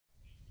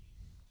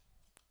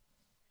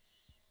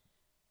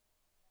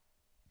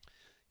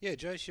Yeah,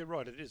 Jace, you're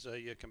right. It is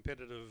a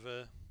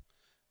competitive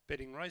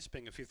betting race,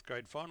 being a 5th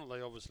grade final.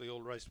 They obviously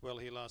all raced well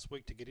here last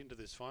week to get into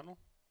this final.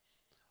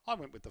 I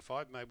went with the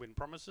 5, May Win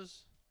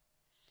Promises.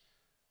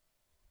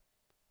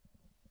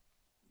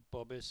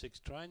 Bob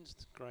S6 trains.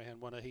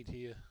 Greyhound won a heat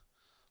here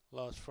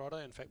last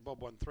Friday. In fact,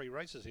 Bob won 3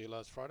 races here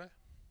last Friday.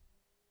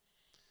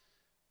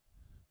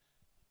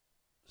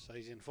 So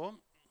he's in form.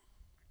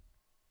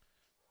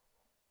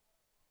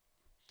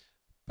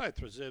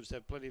 Both reserves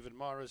have plenty of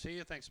admirers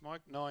here. Thanks,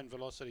 Mike. 9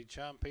 Velocity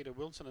Charm, Peter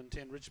Wilson, and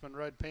 10 Richmond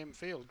Road, Pam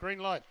Field. Green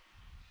light.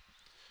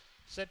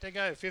 Set to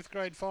go, 5th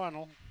grade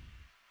final.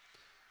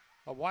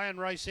 Away and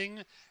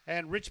racing,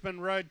 and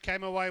Richmond Road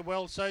came away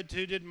well. So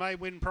too did May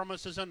Win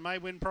Promises, and May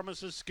Win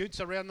Promises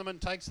scoots around them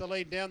and takes the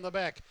lead down the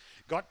back.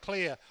 Got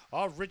clear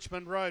of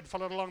Richmond Road,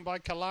 followed along by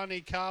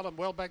Kalani Carl, and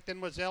well back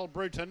then was Al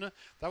Bruton.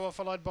 They were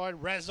followed by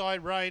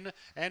Razai Rain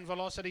and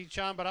Velocity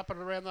Charm, but up and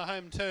around the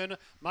home turn,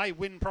 May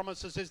Win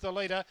Promises is the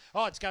leader.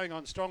 Oh, it's going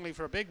on strongly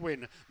for a big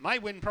win. May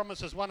Win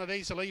Promises won it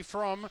easily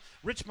from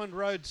Richmond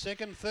Road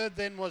second. Third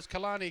then was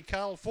Kalani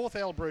Carl. Fourth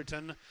Al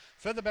Bruton.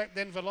 Further back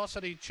then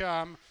Velocity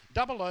Charm,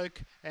 Double Oak,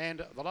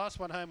 and the last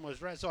one home was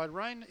Razai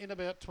Rain in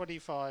about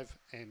 25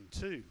 and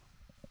 2.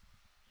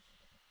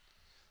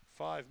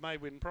 5 May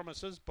Win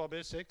Promises, Bob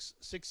Essex,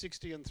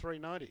 660 and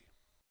 390.